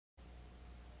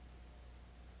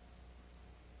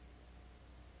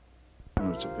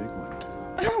That's a big one,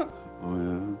 too. Oh,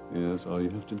 yeah? Yes, all you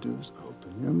have to do is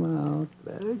open your mouth.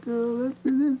 Let it go.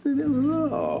 That's it.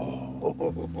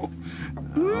 Oh.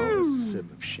 Now, a sip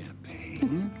of champagne.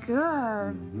 It's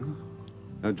good.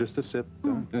 Now, just a sip,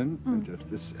 darling.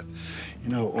 Just a sip. You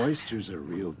know, oysters are a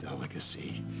real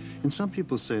delicacy. And some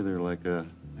people say they're like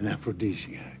an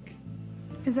aphrodisiac.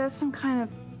 Is that some kind of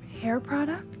hair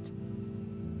product?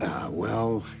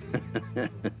 Well,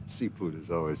 seafood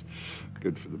is always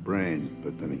good for the brain,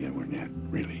 but then again, we're not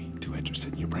really too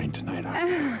interested in your brain tonight, are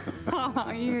we?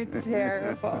 Oh, you're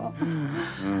terrible.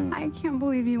 I can't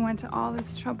believe you went to all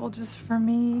this trouble just for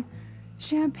me.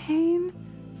 Champagne,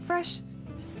 fresh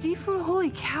seafood,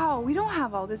 holy cow. We don't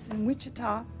have all this in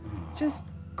Wichita. Just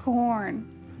corn.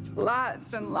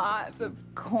 Lots and lots of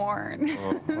corn.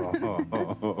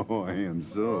 I am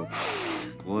so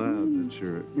glad that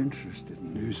you're interested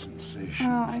in new sensations.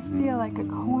 Oh, I feel like a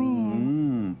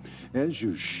queen. As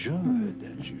you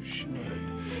should, as you should.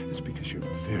 It's because you're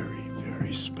very,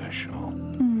 very special.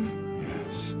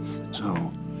 Yes. So,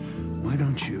 why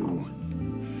don't you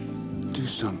do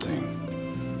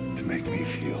something to make me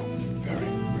feel very,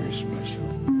 very special?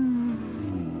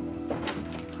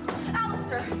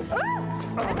 Alistair!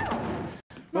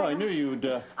 Well, I knew you'd,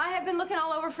 I have been looking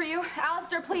all over for you.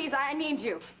 Alistair, please, I need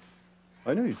you.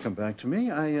 I knew you'd come back to me.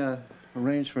 I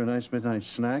arranged for a nice midnight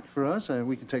snack for us.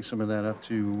 We can take some of that up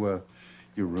to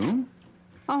your room.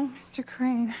 Oh, Mr.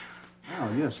 Crane. Oh,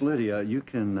 yes, Lydia, you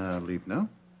can leave now.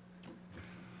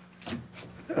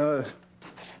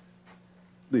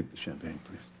 Leave the champagne,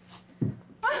 please.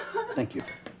 Thank you.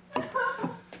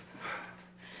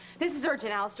 This is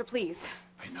urgent, Alistair, please.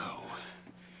 I know.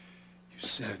 You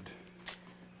said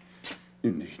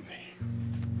you need me.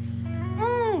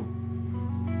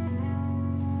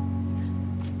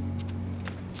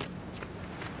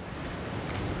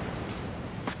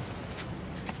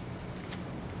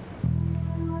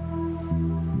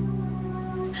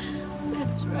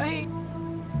 That's right.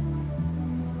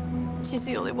 She's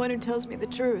the only one who tells me the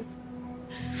truth.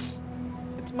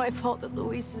 It's my fault that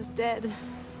Luis is dead.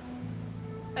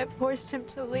 I forced him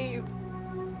to leave.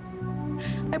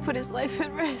 I put his life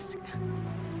at risk.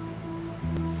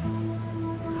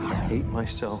 I hate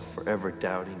myself for ever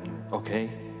doubting you, okay?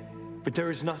 But there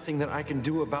is nothing that I can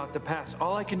do about the past.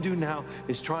 All I can do now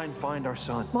is try and find our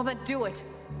son. Well, then do it.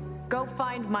 Go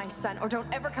find my son, or don't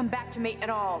ever come back to me at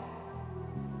all.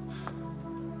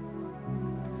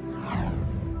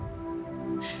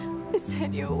 I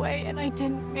sent you away, and I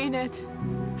didn't mean it.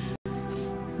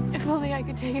 If only I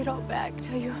could take it all back,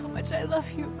 tell you how much I love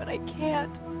you, but I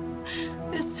can't.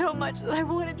 There's so much that I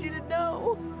wanted you to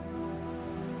know.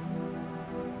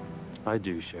 I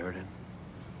do, Sheridan.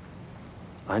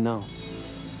 I know.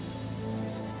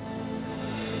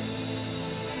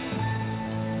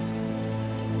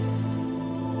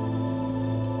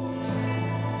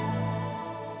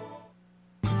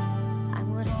 I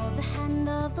would hold the hand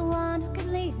of the one who could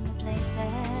lead me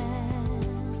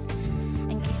places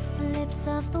and kiss the lips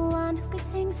of the one who could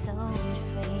sing so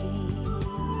sweet.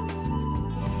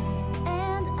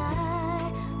 And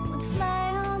I would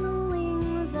fly on the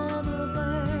wings of a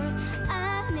bird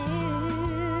I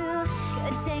knew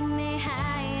could take me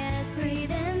high as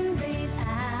breathe in, breathe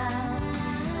out.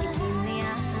 You keep me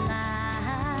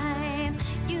alive.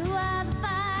 You are the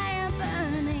fire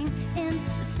burning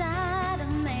inside of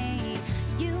me.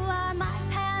 You are my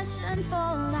passion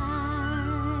for life.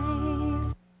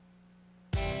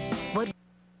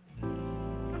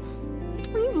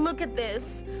 Look at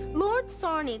this. Lord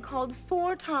Sarney called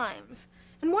 4 times,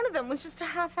 and one of them was just a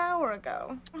half hour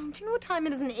ago. Oh, do you know what time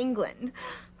it is in England?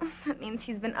 That means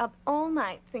he's been up all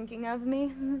night thinking of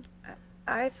me.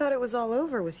 I thought it was all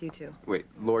over with you two. Wait,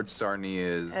 Lord Sarney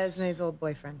is... Esme's old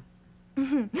boyfriend.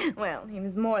 Well, he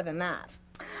was more than that.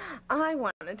 I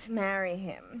wanted to marry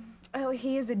him. Oh,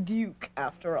 he is a duke,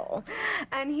 after all.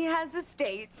 And he has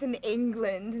estates in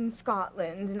England and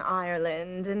Scotland and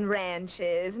Ireland and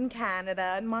ranches in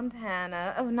Canada and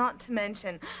Montana. Oh, not to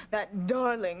mention that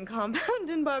darling compound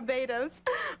in Barbados,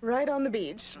 right on the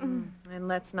beach. And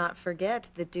let's not forget,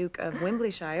 the Duke of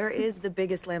Wimbleyshire is the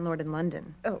biggest landlord in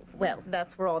London. Oh, well,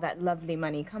 that's where all that lovely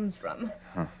money comes from.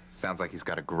 Huh. Sounds like he's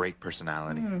got a great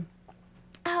personality.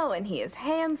 Oh, and he is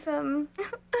handsome.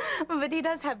 But he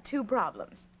does have 2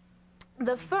 problems.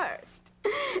 The first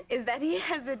is that he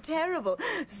has a terrible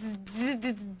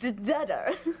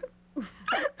stutter.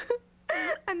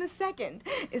 And the second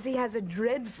is he has a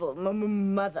dreadful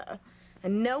mother.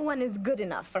 And no one is good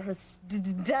enough for her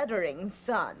stuttering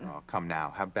son. Oh, come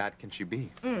now. How bad can she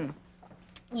be?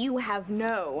 You have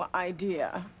no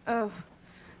idea. Oh,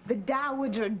 the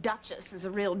Dowager Duchess is a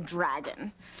real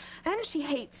dragon. And she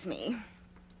hates me.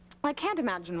 I can't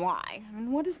imagine why. I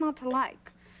mean, what is not to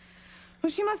like?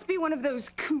 Well, she must be one of those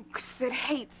kooks that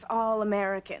hates all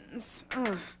Americans.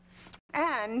 Ugh.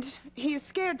 And he's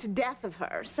scared to death of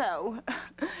her, so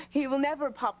he will never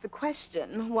pop the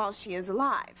question while she is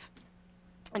alive.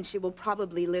 And she will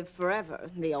probably live forever,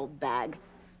 the old bag.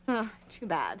 Too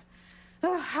bad.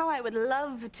 Oh, how I would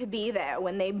love to be there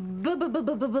when they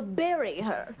bury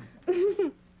her.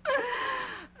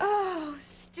 Oh,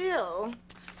 still,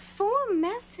 4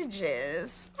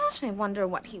 messages. Gosh, I wonder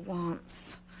what he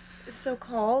wants. So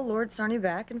call Lord Sarny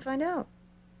back and find out.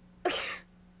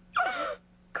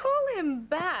 Call him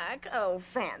back? Oh,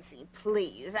 fancy,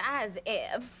 please, as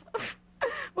if.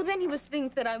 Well, then he must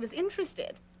think that I was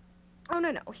interested. Oh,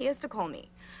 no, he has to call me.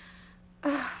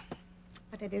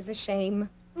 But it is a shame.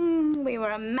 We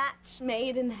were a match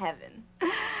made in heaven.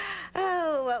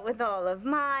 Oh, what with all of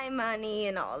my money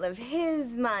and all of his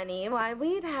money, why,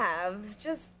 we'd have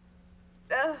just,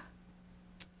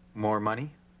 More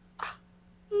money?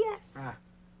 Yes.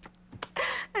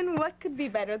 And what could be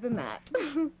better than that?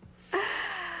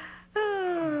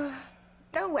 Oh,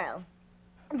 well.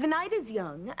 The night is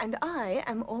young, and I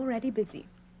am already busy.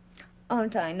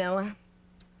 Aren't I, Noah?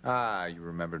 Ah, you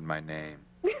remembered my name.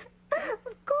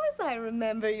 Of course I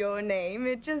remember your name.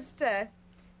 It just,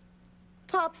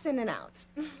 pops in and out.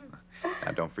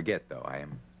 Now, don't forget, though, I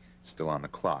am still on the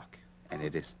clock, and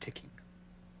it is ticking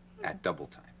at double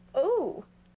time. Oh,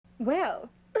 well,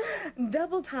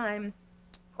 double time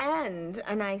and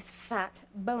a nice fat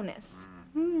bonus.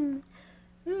 You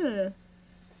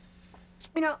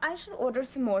know, I should order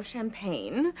some more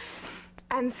champagne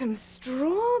and some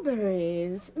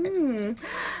strawberries.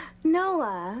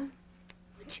 Noah,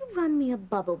 would you run me a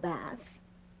bubble bath?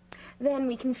 Then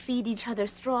we can feed each other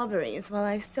strawberries while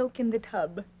I soak in the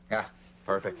tub. Yeah,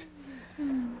 perfect.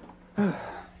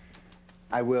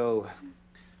 I will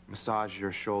massage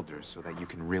your shoulders so that you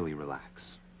can really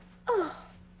relax. Oh,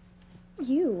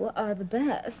 you are the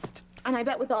best. And I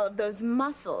bet with all of those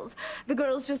muscles, the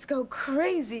girls just go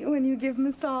crazy when you give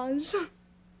massage.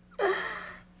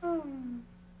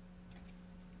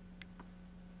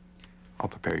 I'll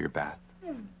prepare your bath.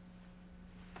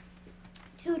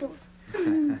 Toodles.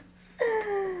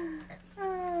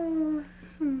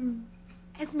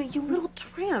 Esme, you little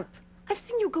tramp. I've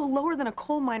seen you go lower than a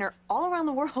coal miner all around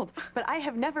the world, but I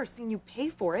have never seen you pay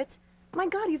for it. My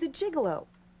God, he's a gigolo.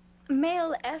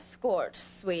 Male escort,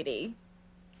 sweetie.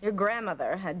 Your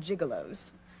grandmother had gigolos.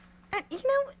 And, you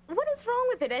know, what is wrong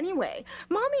with it anyway?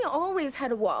 Mommy always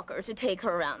had a walker to take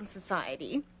her around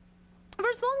society. For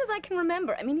as long as I can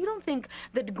remember. I mean, you don't think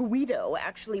that Guido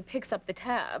actually picks up the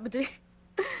tab, do you?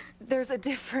 There's a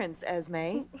difference,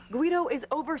 Esme. Guido is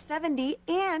over 70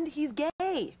 and he's gay.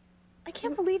 I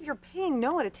can't believe you're paying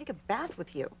Noah to take a bath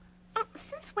with you.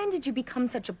 Since when did you become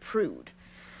such a prude?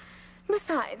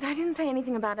 Besides, I didn't say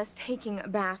anything about us taking a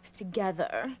bath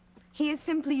together. He is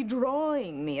simply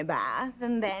drawing me a bath,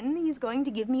 and then he's going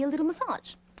to give me a little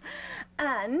massage.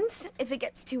 And if it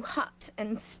gets too hot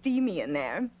and steamy in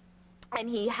there, and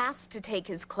he has to take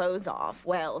his clothes off,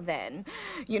 well then,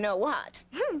 you know what?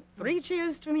 3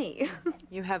 cheers to me.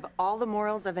 You have all the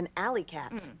morals of an alley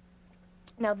cat.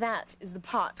 Now that is the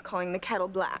pot calling the kettle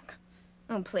black.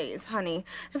 Oh, please, honey,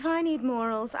 if I need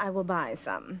morals, I will buy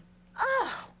some.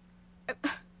 Oh!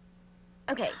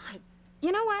 Okay,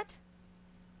 you know what?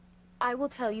 I will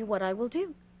tell you what I will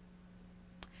do.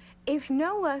 If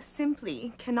Noah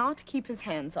simply cannot keep his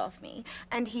hands off me,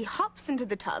 and he hops into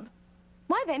the tub,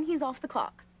 why then he's off the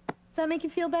clock. Does that make you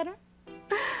feel better?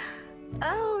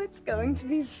 Oh, it's going to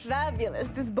be fabulous.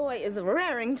 This boy is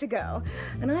raring to go,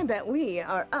 and I bet we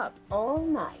are up all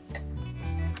night.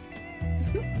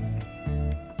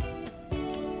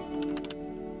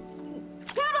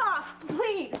 Get off!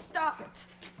 Please, stop it.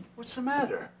 What's the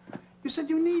matter? You said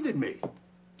you needed me.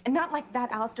 And not like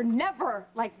that, Alistair. Never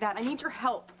like that. I need your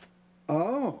help.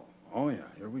 Oh yeah,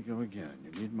 here we go again.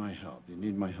 You need my help. You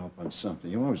need my help on something.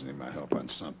 You always need my help on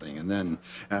something. And then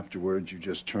afterwards, you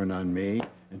just turn on me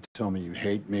and tell me you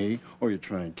hate me or you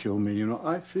try and kill me. You know,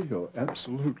 I feel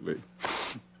absolutely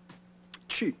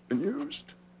cheap and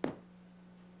used.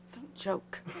 Don't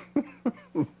joke.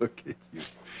 Look at you.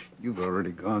 You've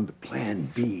already gone to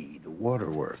Plan B, the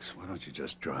waterworks. Why don't you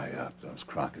just dry up those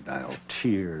crocodile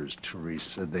tears,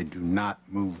 Teresa? They do not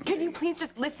move me. Can you please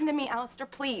just listen to me, Alistair,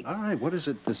 please? All right, what is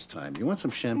it this time? You want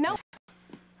some champagne? No.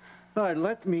 All right,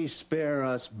 let me spare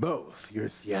us both your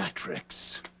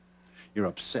theatrics. You're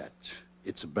upset.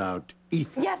 It's about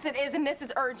Ethan. Yes, it is, and this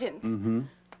is urgent.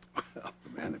 Well,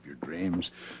 the man of your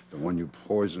dreams, the one you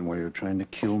poisoned while you were trying to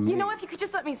kill me. You know, if you could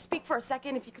just let me speak for a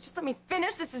second, if you could just let me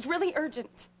finish, this is really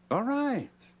urgent. All right.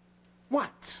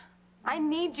 What? I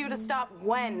need you to stop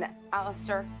Gwen,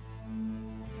 Alistair.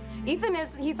 Ethan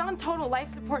he's on total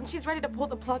life support and she's ready to pull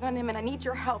the plug on him, and I need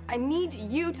your help. I need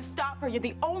you to stop her. You're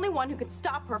the only one who can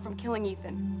stop her from killing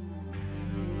Ethan.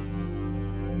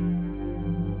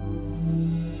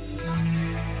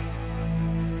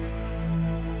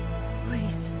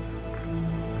 Please.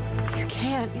 You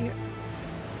can't.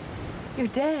 You're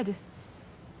dead.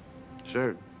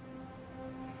 Sure.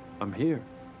 I'm here.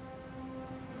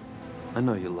 I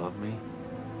know you love me.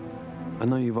 I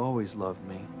know you've always loved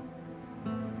me.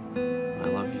 I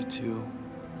love you too.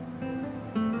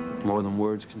 More than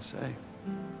words can say.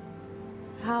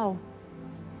 How?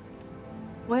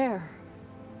 Where?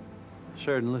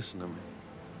 Sheridan, listen to me.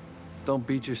 Don't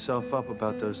beat yourself up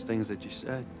about those things that you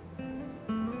said.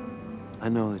 I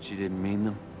know that you didn't mean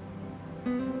them.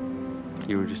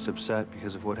 You were just upset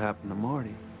because of what happened to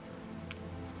Marty.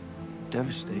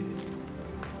 Devastated.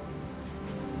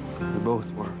 We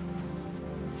both were.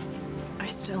 I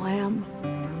still am.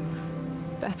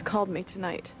 Beth called me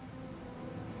tonight.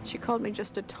 She called me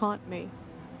just to taunt me.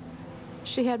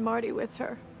 She had Marty with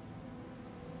her.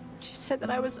 She said that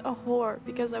I was a whore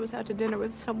because I was out to dinner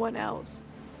with someone else.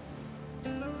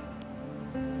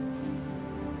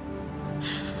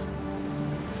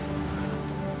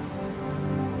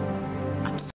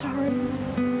 I'm sorry.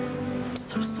 I'm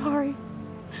so sorry.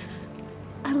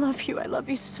 I love you. I love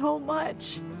you so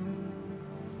much.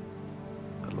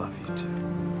 I love you too.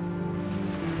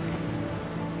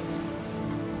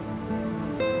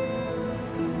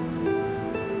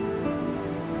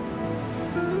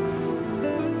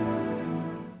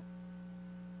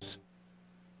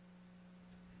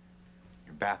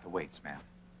 Your bath awaits,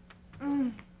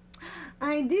 ma'am.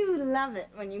 I do love it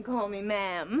when you call me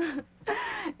ma'am.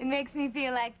 It makes me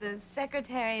feel like the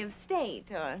Secretary of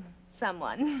State or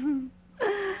someone.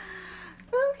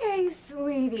 Okay,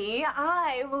 sweetie,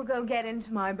 I will go get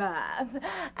into my bath,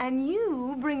 and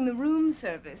you bring the room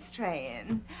service tray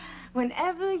in.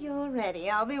 Whenever you're ready,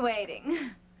 I'll be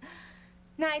waiting.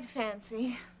 Night,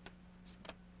 Fancy.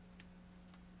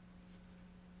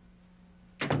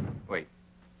 Wait.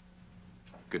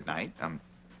 Good night.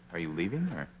 Are you leaving,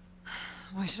 or?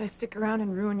 Why should I stick around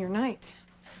and ruin your night?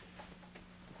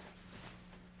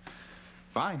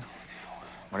 Fine.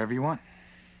 Whatever you want.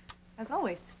 As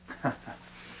always.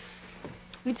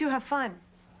 You two have fun.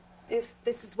 If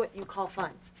this is what you call fun.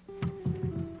 It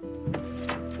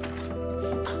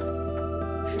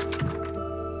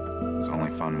was only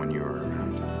fun when you were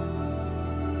around.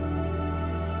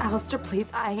 Alistair, please,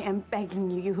 I am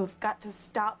begging you. You have got to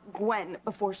stop Gwen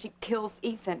before she kills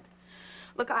Ethan.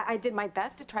 Look, I did my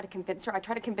best to try to convince her. I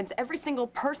tried to convince every single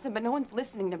person, but no one's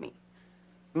listening to me.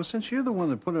 Well, since you're the one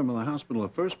that put him in the hospital in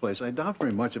the first place, I doubt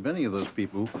very much if any of those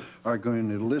people are going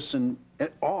to listen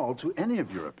at all to any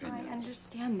of your opinions. I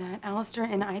understand that, Alistair,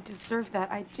 and I deserve that.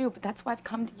 I do, but that's why I've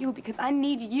come to you, because I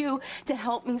need you to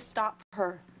help me stop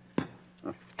her.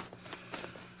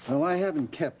 Well, I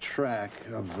haven't kept track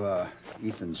of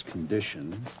Ethan's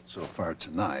condition so far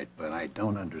tonight, but I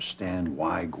don't understand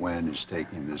why Gwen is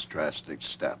taking this drastic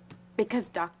step. Because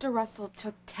Dr. Russell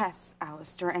took tests,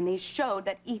 Alistair, and they showed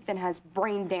that Ethan has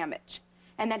brain damage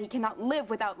and that he cannot live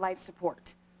without life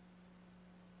support.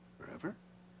 Forever?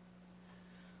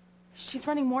 She's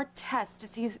running more tests to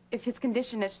see if his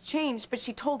condition has changed, but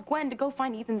she told Gwen to go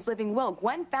find Ethan's living will.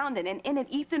 Gwen found it, and in it,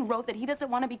 Ethan wrote that he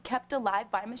doesn't want to be kept alive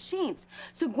by machines.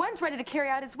 So Gwen's ready to carry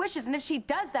out his wishes, and if she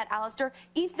does that, Alistair,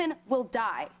 Ethan will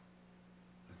die.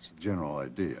 That's the general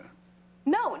idea.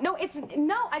 No,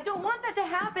 I don't want that to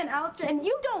happen, Alistair, and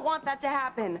you don't want that to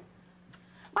happen.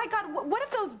 My God, what if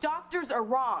those doctors are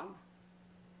wrong?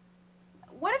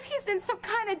 What if he's in some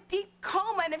kind of deep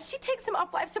coma, and if she takes him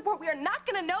off life support, we are not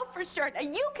gonna know for sure. Now,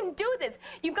 you can do this.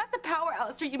 You've got the power,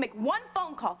 Alistair. You make one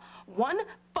phone call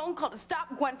to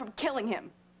stop Gwen from killing him.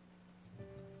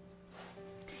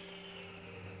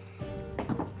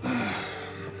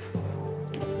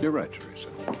 You're right, Teresa.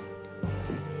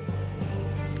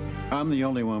 I'm the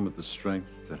only one with the strength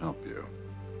to help you.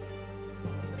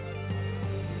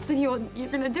 So you're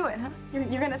gonna do it, huh?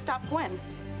 You're gonna stop Gwen.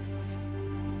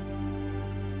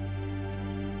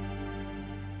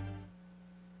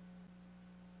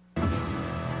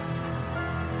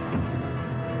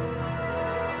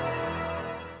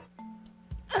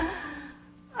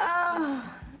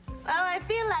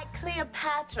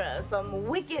 Cleopatra, some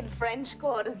wicked French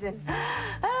courtesan.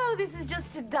 Oh, this is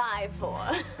just to die for.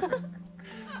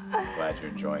 Glad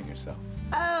you're enjoying yourself.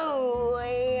 Oh,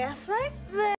 yes, right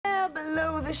there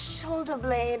below the shoulder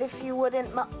blade, if you wouldn't.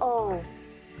 Oh,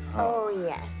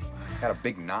 yes. Got a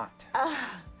big knot.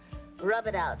 Rub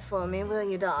it out for me, will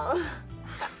you, doll?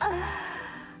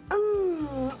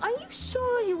 Are you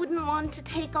sure you wouldn't want to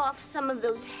take off some of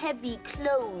those heavy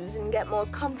clothes and get more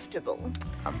comfortable?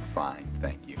 I'm fine,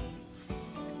 thank you.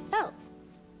 Oh.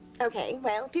 Okay,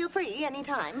 well, feel free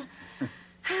anytime.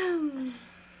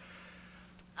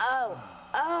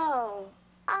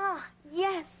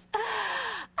 Yes.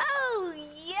 Oh,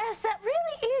 yes, that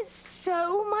really is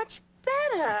so much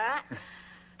better.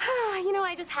 You know,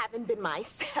 I just haven't been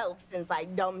myself since I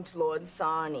dumped Lord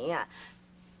Sarni.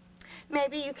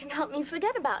 Maybe you can help me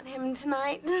forget about him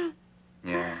tonight.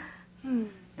 Yeah.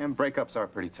 And breakups are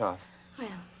pretty tough. Well.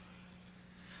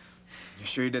 You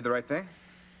sure you did the right thing?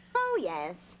 Oh,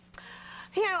 yes.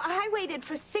 You know, I waited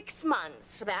for 6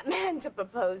 months for that man to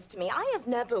propose to me. I have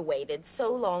never waited so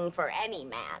long for any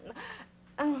man.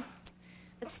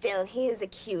 But still, he is a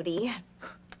cutie.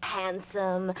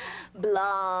 Handsome,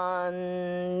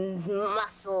 blonde,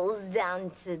 muscles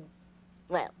down to,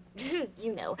 well,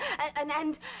 you know.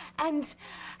 And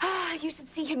you should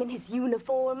see him in his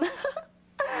uniform.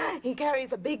 He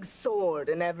carries a big sword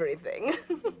and everything.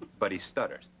 But he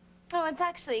stutters. Oh, it's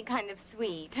actually kind of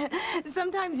sweet.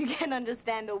 Sometimes you can't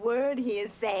understand a word he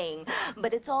is saying,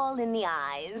 but it's all in the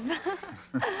eyes.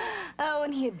 Oh,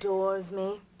 and he adores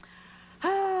me.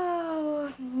 Oh,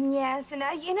 yes, and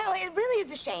you know, it really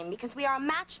is a shame because we are a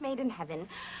match made in heaven.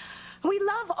 We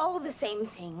love all the same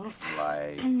things.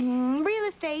 Like? Real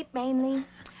estate, mainly.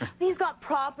 He's got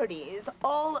properties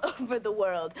all over the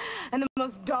world, and the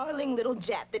most darling little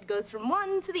jet that goes from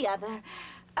one to the other.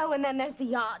 Oh, and then there's the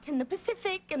yacht in the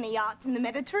Pacific and the yacht in the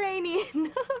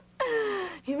Mediterranean.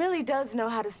 He really does know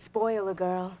how to spoil a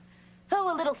girl. Oh,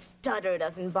 a little stutter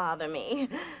doesn't bother me.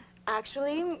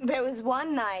 Actually, there was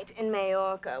one night in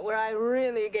Majorca where I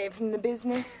really gave him the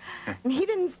business. And he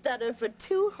didn't stutter for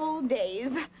 2 whole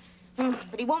days.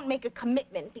 But he won't make a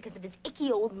commitment because of his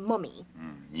icky old mummy.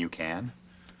 You can?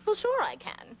 Well, sure I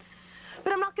can.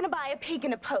 But I'm not gonna buy a pig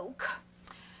in a poke.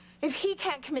 If he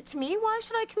can't commit to me, why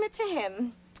should I commit to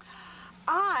him?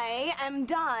 I am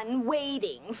done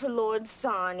waiting for Lord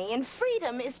Sarni, and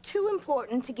freedom is too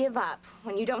important to give up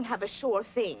when you don't have a sure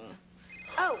thing.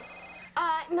 Oh,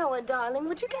 Noah, darling,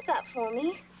 would you get that for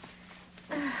me?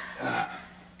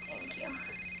 Thank you.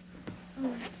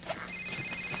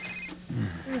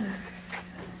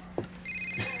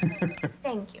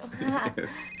 Thank you.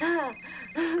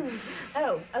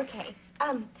 Oh, okay.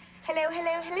 Hello,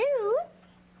 hello, hello?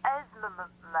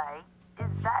 Esmeralda,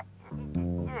 is that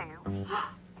you?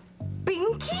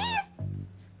 Binky?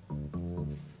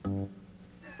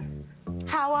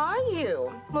 How are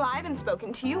you? Well, I haven't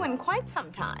spoken to you in quite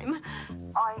some time.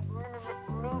 I need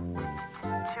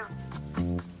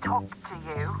to talk to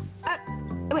you.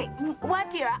 Wait, what,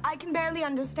 dear? I can barely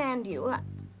understand you.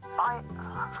 I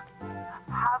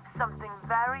have something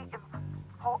very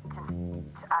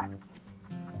important to ask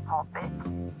you, Hobbit.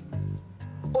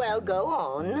 Well, go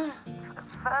on.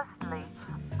 Firstly,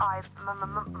 I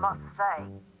must say,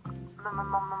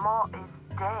 Mama is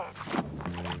dead.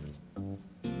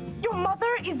 Your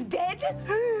mother is dead?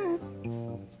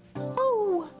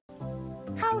 Oh,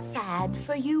 how sad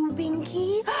for you,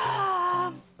 Binky.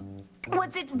 How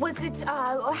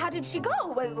did she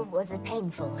go? Was it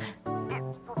painful? It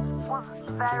was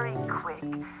very quick.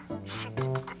 She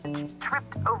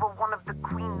tripped over one of the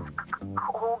Queen's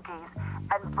corgis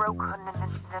and broke her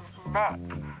neck.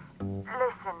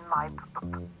 Listen, my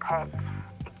pet,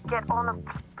 get on a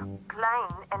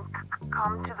plane and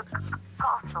come to the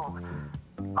castle.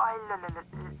 I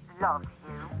love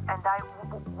you, and I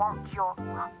want your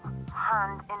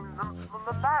hand in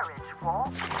marriage,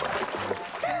 what?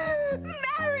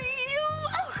 Marry you?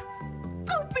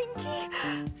 Oh, Binky.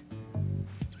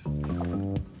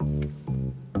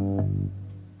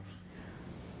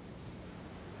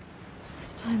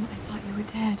 This time I thought you were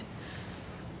dead.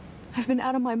 I've been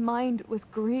out of my mind with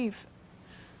grief.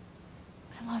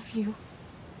 I love you.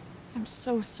 I'm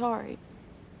so sorry.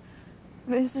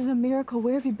 This is a miracle.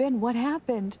 Where have you been? What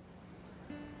happened?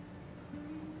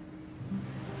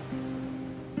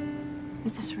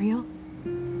 Is this real?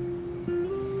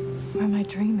 Or am I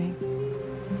dreaming?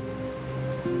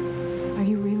 Are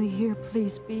you really here?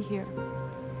 Please be here.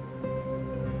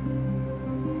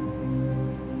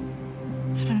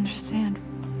 I don't understand.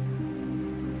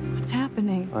 What's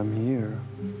happening? I'm here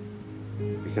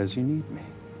because you need me.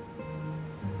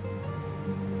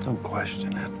 Don't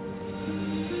question it.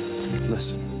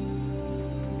 Listen,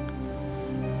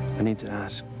 I need to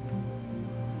ask.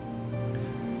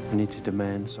 I need to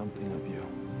demand something of you.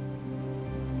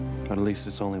 But at least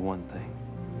it's only one thing.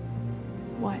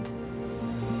 What?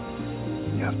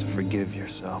 You have to forgive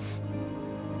yourself.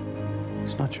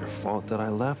 It's not your fault that I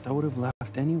left. I would have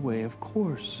left anyway, of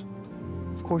course.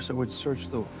 Of course I would search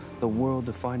the world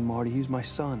to find Marty. He's my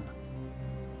son.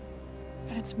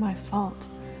 But it's my fault.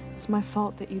 It's my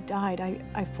fault that you died.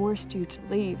 I forced you to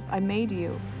leave. I made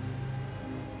you.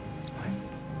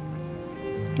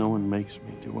 No one makes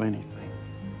me do anything.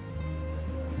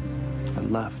 I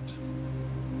left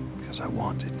because I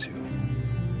wanted to.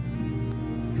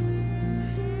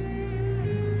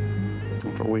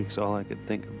 And for weeks, all I could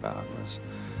think about was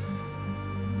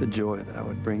the joy that I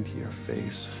would bring to your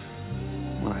face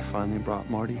when I finally brought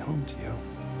Marty home to you.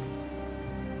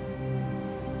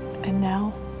 And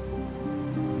now?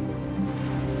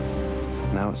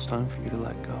 Now it's time for you to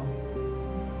let go.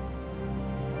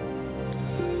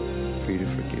 For you to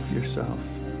forgive yourself.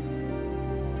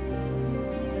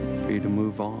 For you to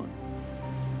move on.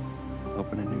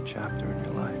 Open a new chapter in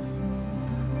your life.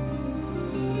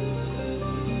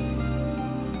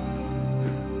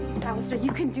 Alistair,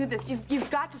 you can do this. You've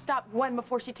got to stop Gwen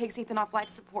before she takes Ethan off life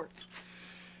support.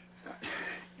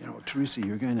 You know, Teresa,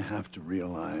 you're going to have to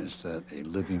realize that a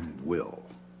living will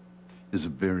is a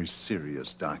very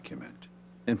serious document.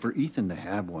 And for Ethan to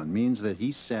have one means that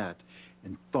he sat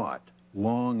and thought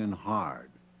long and hard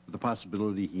with the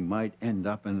possibility he might end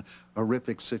up in a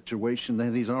horrific situation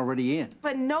that he's already in.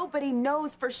 But nobody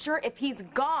knows for sure if he's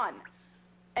gone.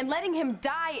 And letting him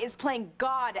die is playing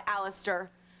God,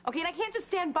 Alistair. Okay, and I can't just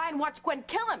stand by and watch Gwen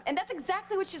kill him. And that's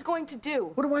exactly what she's going to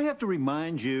do. What do I have to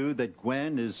remind you that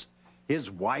Gwen is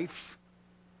his wife?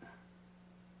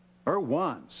 Her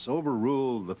wants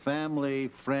overrule the family,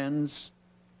 friends.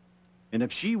 And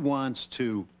if she wants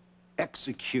to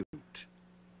execute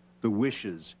the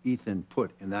wishes Ethan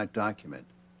put in that document,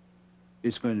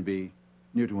 it's going to be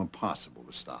near to impossible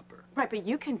to stop her. Right, but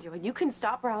you can do it. You can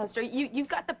stop her, Alistair. You've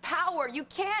got the power. You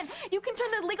can. You can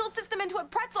turn the legal system into a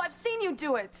pretzel. I've seen you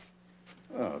do it.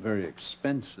 Oh, very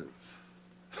expensive.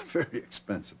 Very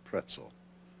expensive pretzel.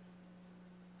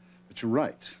 But you're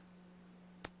right.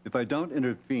 If I don't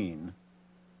intervene,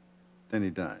 then he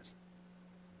dies.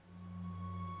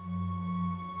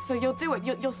 So you'll do it.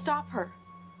 You'll stop her.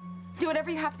 Do whatever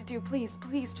you have to do, please.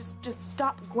 Please, just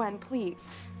stop Gwen, please.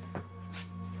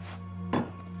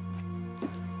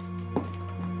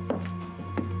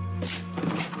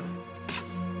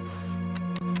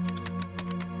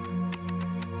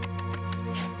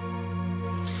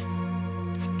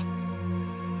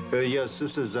 Yes,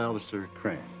 this is Alistair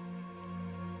Crane.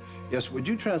 Yes, would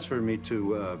you transfer me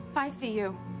to, I see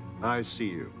you. I see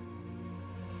you.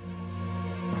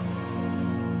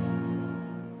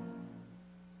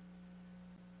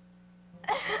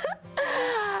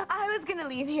 I was gonna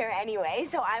leave here anyway,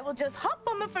 so I will just hop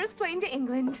on the first plane to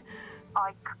England.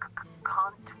 I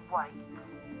can't wait.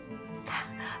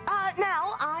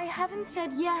 Now, I haven't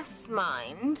said yes,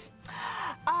 mind.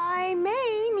 I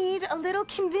may need a little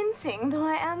convincing, though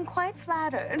I am quite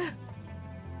flattered.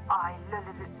 I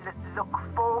look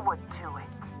forward to it.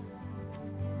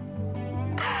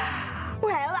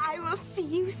 Well, I will see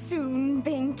you soon,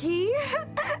 Binky.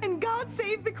 And God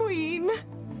save the Queen.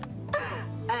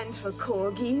 And for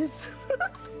corgis.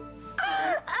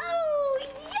 Oh,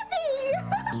 yippee!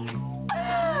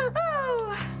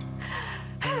 Oh.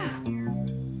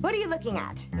 What are you looking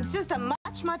at? It's just a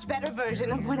much, much better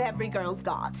version of what every girl's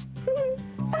got.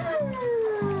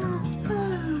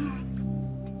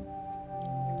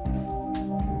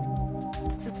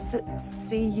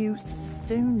 See you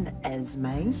soon,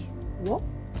 Esme. What?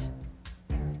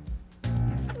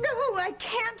 Oh, I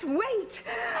can't wait!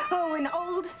 Oh, an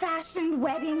old-fashioned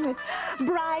wedding with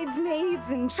bridesmaids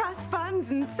and trust funds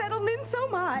and settlements, oh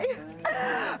my!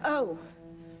 Oh,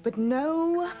 but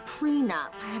no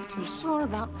prenup. I have to be sure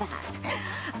about that.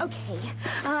 Okay,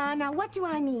 now what do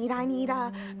I need? I need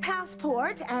a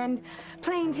passport and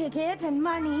plane ticket and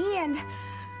money and...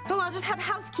 Oh, I'll just have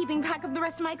housekeeping pack up the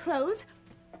rest of my clothes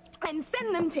and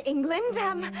send them to England.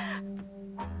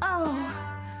 Oh,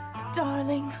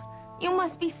 darling, you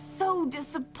must be so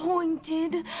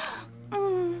disappointed.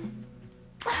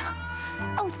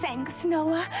 Oh, thanks,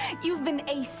 Noah. You've been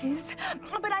aces.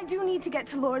 But I do need to get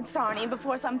to Lord Sarney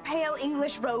before some pale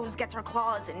English rose gets her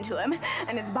claws into him.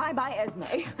 And it's bye-bye,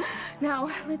 Esme. Now,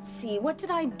 let's see. What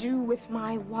did I do with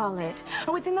my wallet?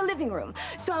 Oh, it's in the living room.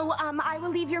 So, I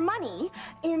will leave your money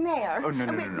in there. Oh,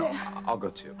 no. I'll go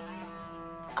too.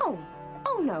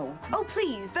 Oh no. Oh,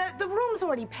 please. The room's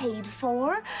already paid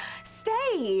for.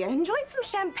 Stay. Enjoy some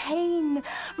champagne.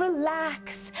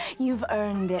 Relax. You've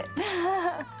earned it.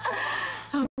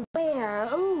 Where?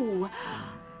 Ooh.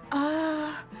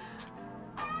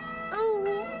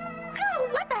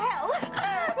 What the hell?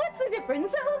 What's the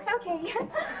difference? Oh, okay.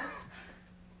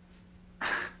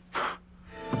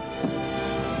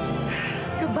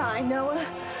 Goodbye, Noah.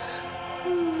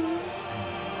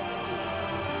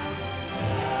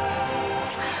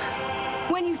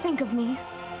 think of me.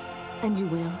 And you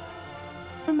will.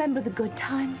 Remember the good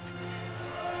times.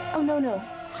 Oh, no.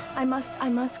 I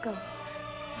must go.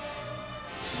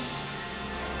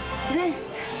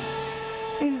 This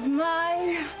is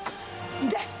my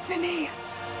destiny.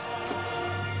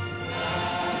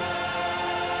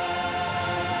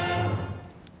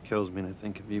 Kills me to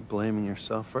think of you blaming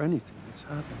yourself for anything that's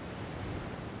happened.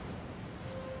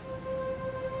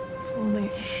 If only.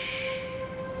 Shh.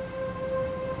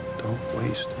 Don't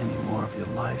waste any more of your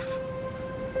life.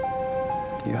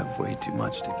 You have way too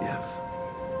much to give.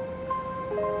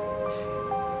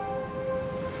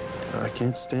 I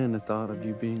can't stand the thought of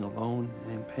you being alone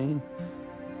and in pain.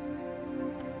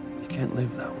 You can't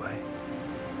live that way.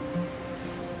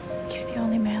 You're the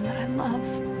only man that I love.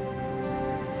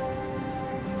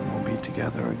 We'll be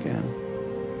together again.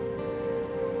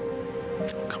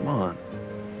 Come on.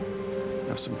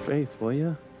 Have some faith, will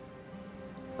you?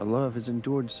 Our love has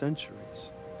endured centuries.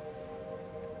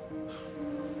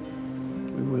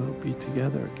 We will be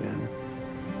together again.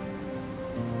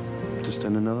 Just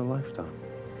in another lifetime.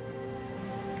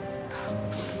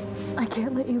 I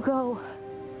can't let you go.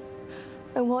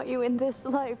 I want you in this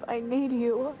life. I need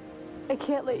you. I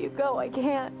can't let you go. I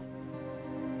can't.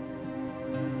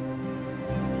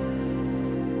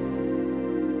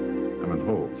 I'm on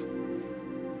hold.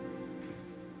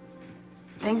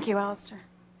 Thank you, Alistair.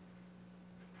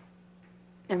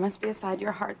 There must be a side of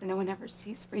your heart that no one ever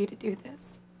sees for you to do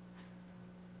this.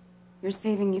 You're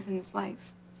saving Ethan's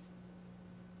life.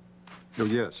 Oh,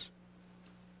 yes.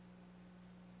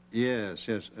 Yes.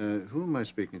 Who am I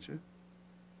speaking to?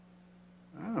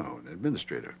 Oh, an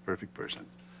administrator. Perfect person.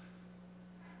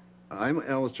 I'm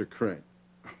Alistair Crane.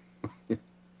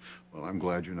 Well, I'm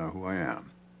glad you know who I am.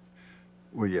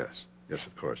 Well, yes,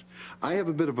 of course. I have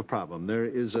a bit of a problem. There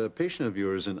is a patient of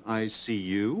yours in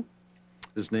ICU.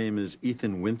 His name is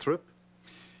Ethan Winthrop.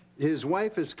 His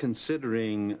wife is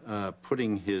considering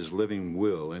putting his living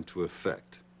will into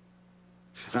effect.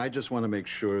 And I just want to make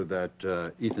sure that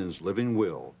Ethan's living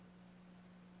will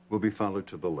be followed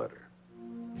to the letter.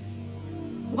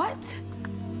 What?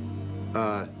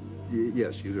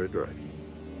 Yes, you heard right.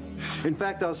 In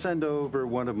fact, I'll send over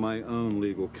one of my own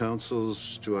legal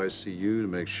counsels to ICU to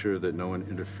make sure that no one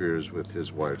interferes with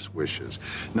his wife's wishes.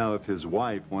 Now, if his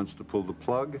wife wants to pull the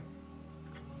plug,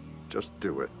 just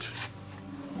do it.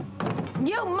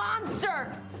 You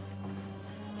monster!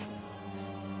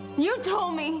 You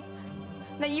told me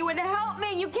that you would help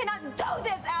me. You cannot do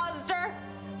this, Alistair!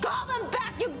 Call them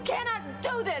back! You cannot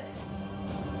do this!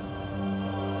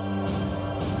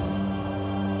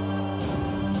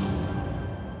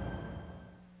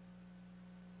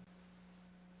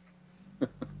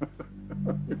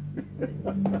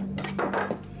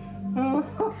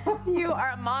 You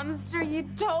are a monster. You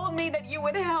told me that you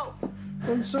would help.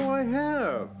 And so I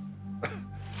have.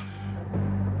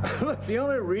 Look, the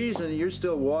only reason you're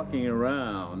still walking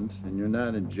around and you're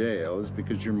not in jail is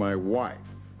because you're my wife.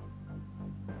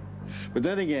 But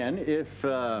then again, if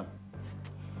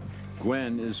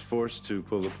Gwen is forced to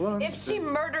pull the plug... If she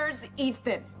murders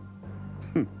Ethan.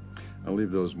 I'll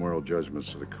leave those moral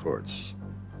judgments to the courts.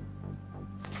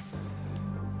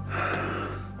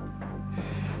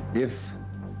 If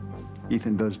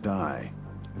Ethan does die,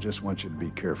 I just want you to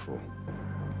be careful.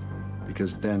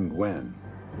 Because then Gwen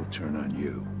will turn on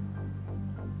you.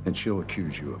 And she'll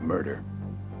accuse you of murder.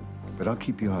 But I'll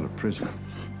keep you out of prison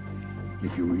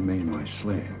if you remain my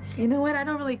slave. You know what? I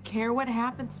don't really care what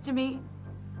happens to me.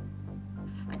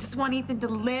 I just want Ethan to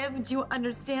live. Do you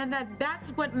understand that? That's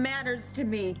what matters to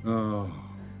me. Oh,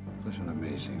 such an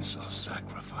amazing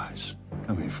self-sacrifice.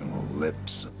 Coming from the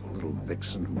lips of the little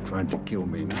vixen who tried to kill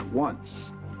me not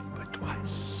once, but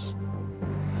twice.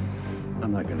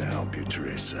 I'm not gonna help you,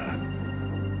 Teresa.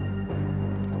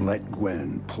 Let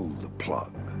Gwen pull the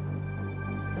plug.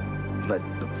 Let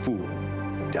the fool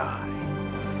die.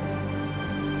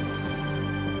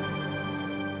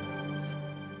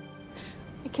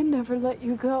 I can never let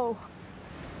you go.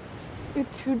 You're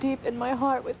too deep in my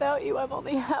heart. Without you, I'm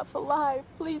only half alive.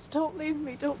 Please don't leave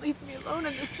me. Don't leave me alone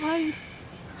in this life.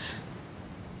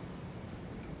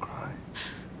 Don't cry.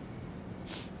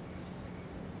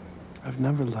 I've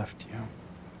never left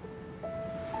you.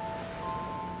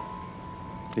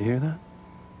 Do you hear that?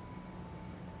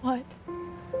 What?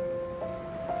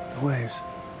 The waves.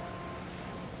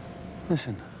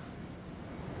 Listen.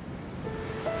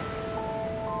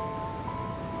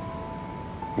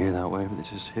 You hear that wave that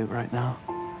just hit right now?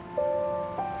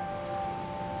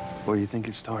 Where do you think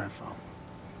it started from?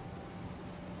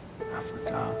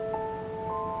 Africa?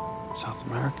 South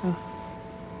America?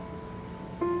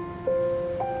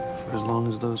 For as long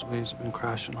as those waves have been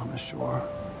crashing on the shore,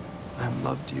 I have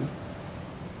loved you.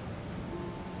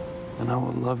 And I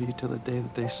will love you till the day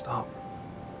that they stop.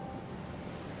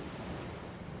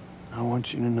 I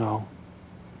want you to know,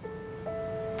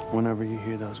 whenever you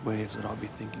hear those waves, that I'll be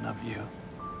thinking of you.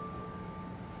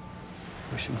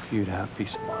 Wishing for you to have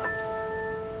peace of mind.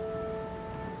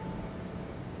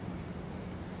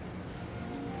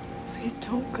 Please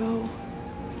don't go.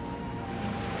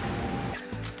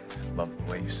 Love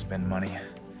the way you spend money.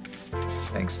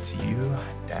 Thanks to you,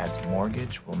 Dad's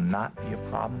mortgage will not be a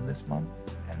problem this month,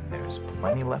 and there's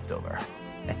plenty left over.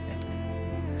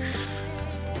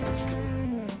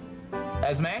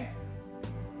 Esme?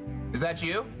 Is that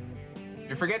you? Did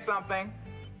you forget something?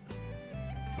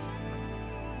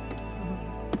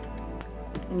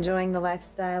 Enjoying the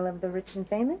lifestyle of the rich and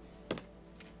famous?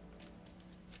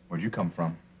 Where'd you come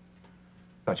from?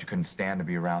 Thought you couldn't stand to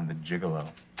be around the gigolo.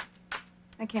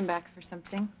 I came back for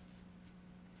something.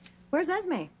 Where's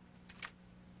Esme?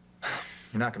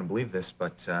 You're not gonna believe this,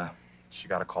 but she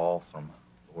got a call from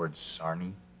Lord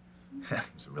Sarny. He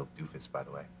was a real doofus, by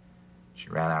the way. She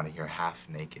ran out of here half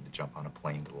naked to jump on a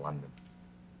plane to London.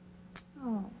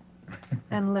 Oh.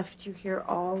 And left you here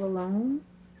all alone?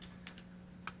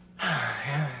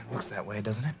 Yeah, it looks that way,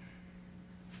 doesn't it?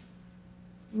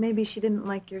 Maybe she didn't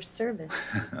like your service.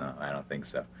 No, I don't think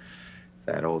so. If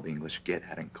that old English git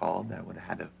hadn't called, I would have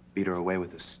had to beat her away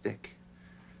with a stick.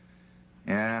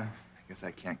 Yeah, I guess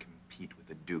I can't compete with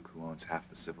a duke who owns half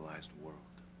the civilized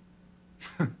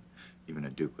world. Even a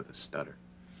duke with a stutter.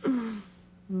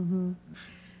 Mm-hmm.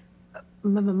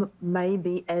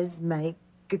 Maybe Esme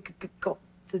got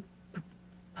the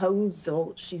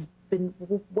proposal she's been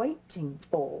waiting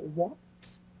for. What?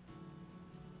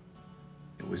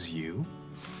 It was you?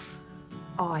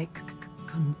 I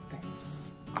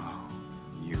confess. Oh,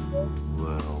 you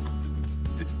little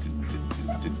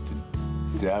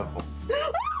devil.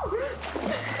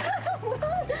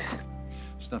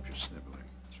 Stop your sniveling.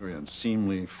 It's very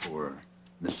unseemly for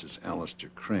Mrs. Alistair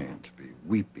Crane to be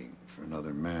weeping for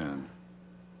another man.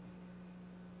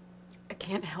 I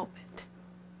can't help it.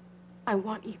 I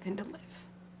want Ethan to live.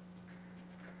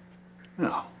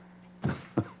 No.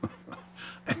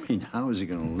 I mean, how is he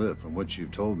going to live? From what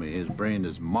you've told me, his brain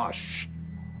is mush.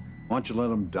 Why don't you let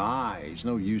him die? He's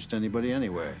no use to anybody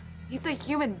anyway. He's a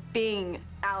human being,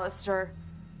 Alistair.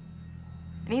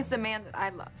 And he's the man that I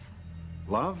love.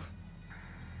 Love?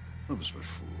 Love is for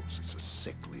fools. It's a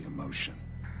sickly emotion.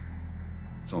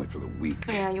 It's only for the weak.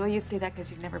 Yeah, well, you say that because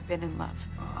you've never been in love.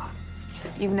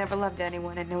 You've never loved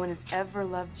anyone, and no one has ever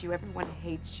loved you. Everyone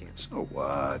hates you. So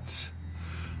what?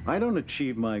 I don't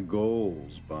achieve my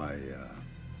goals by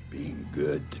being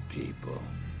good to people.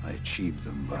 I achieve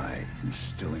them by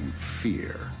instilling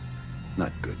fear,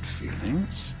 not good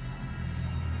feelings.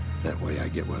 That way I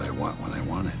get what I want when I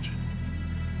want it.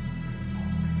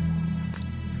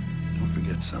 Don't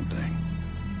forget something.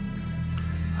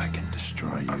 I can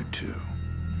destroy you too.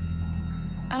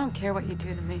 I don't care what you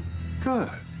do to me. Good.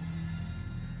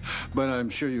 But I'm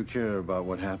sure you care about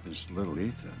what happens to little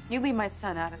Ethan. You leave my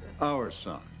son out of it. Our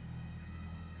son.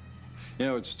 You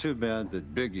know, it's too bad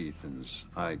that Big Ethan's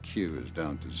IQ is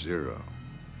down to 0.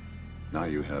 Now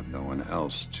you have no one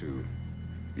else to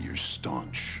be your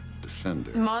staunch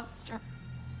defender. Monster.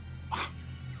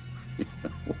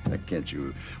 Why can't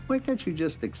you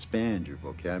just expand your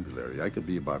vocabulary? I could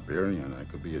be a barbarian, I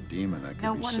could be a demon, I could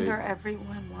No be wonder Satan.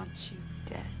 everyone wants you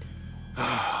dead.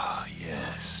 Ah,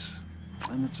 yes.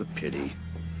 And it's a pity.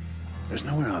 There's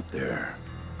no one out there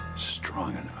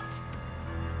strong enough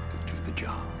to do the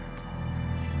job.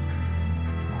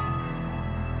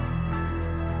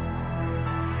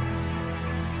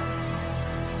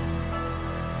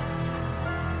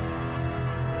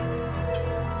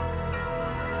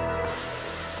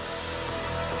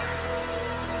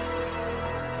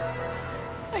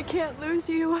 I can't lose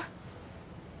you.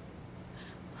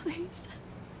 Please.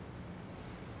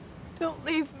 Don't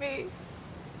leave me.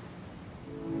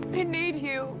 I need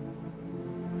you.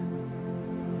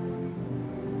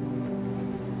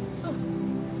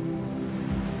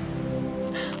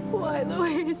 Why,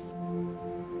 Louise?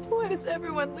 Why does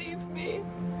everyone leave me?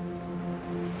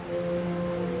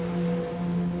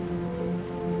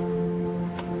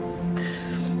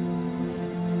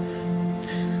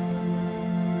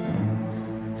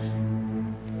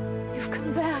 You've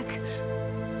come back.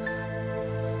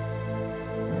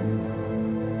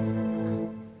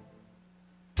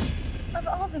 Of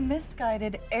all the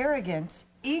misguided, arrogant,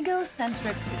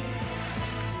 egocentric...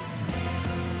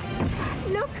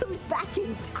 Look who's back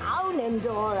in town,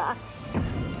 Endora.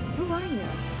 Who are you?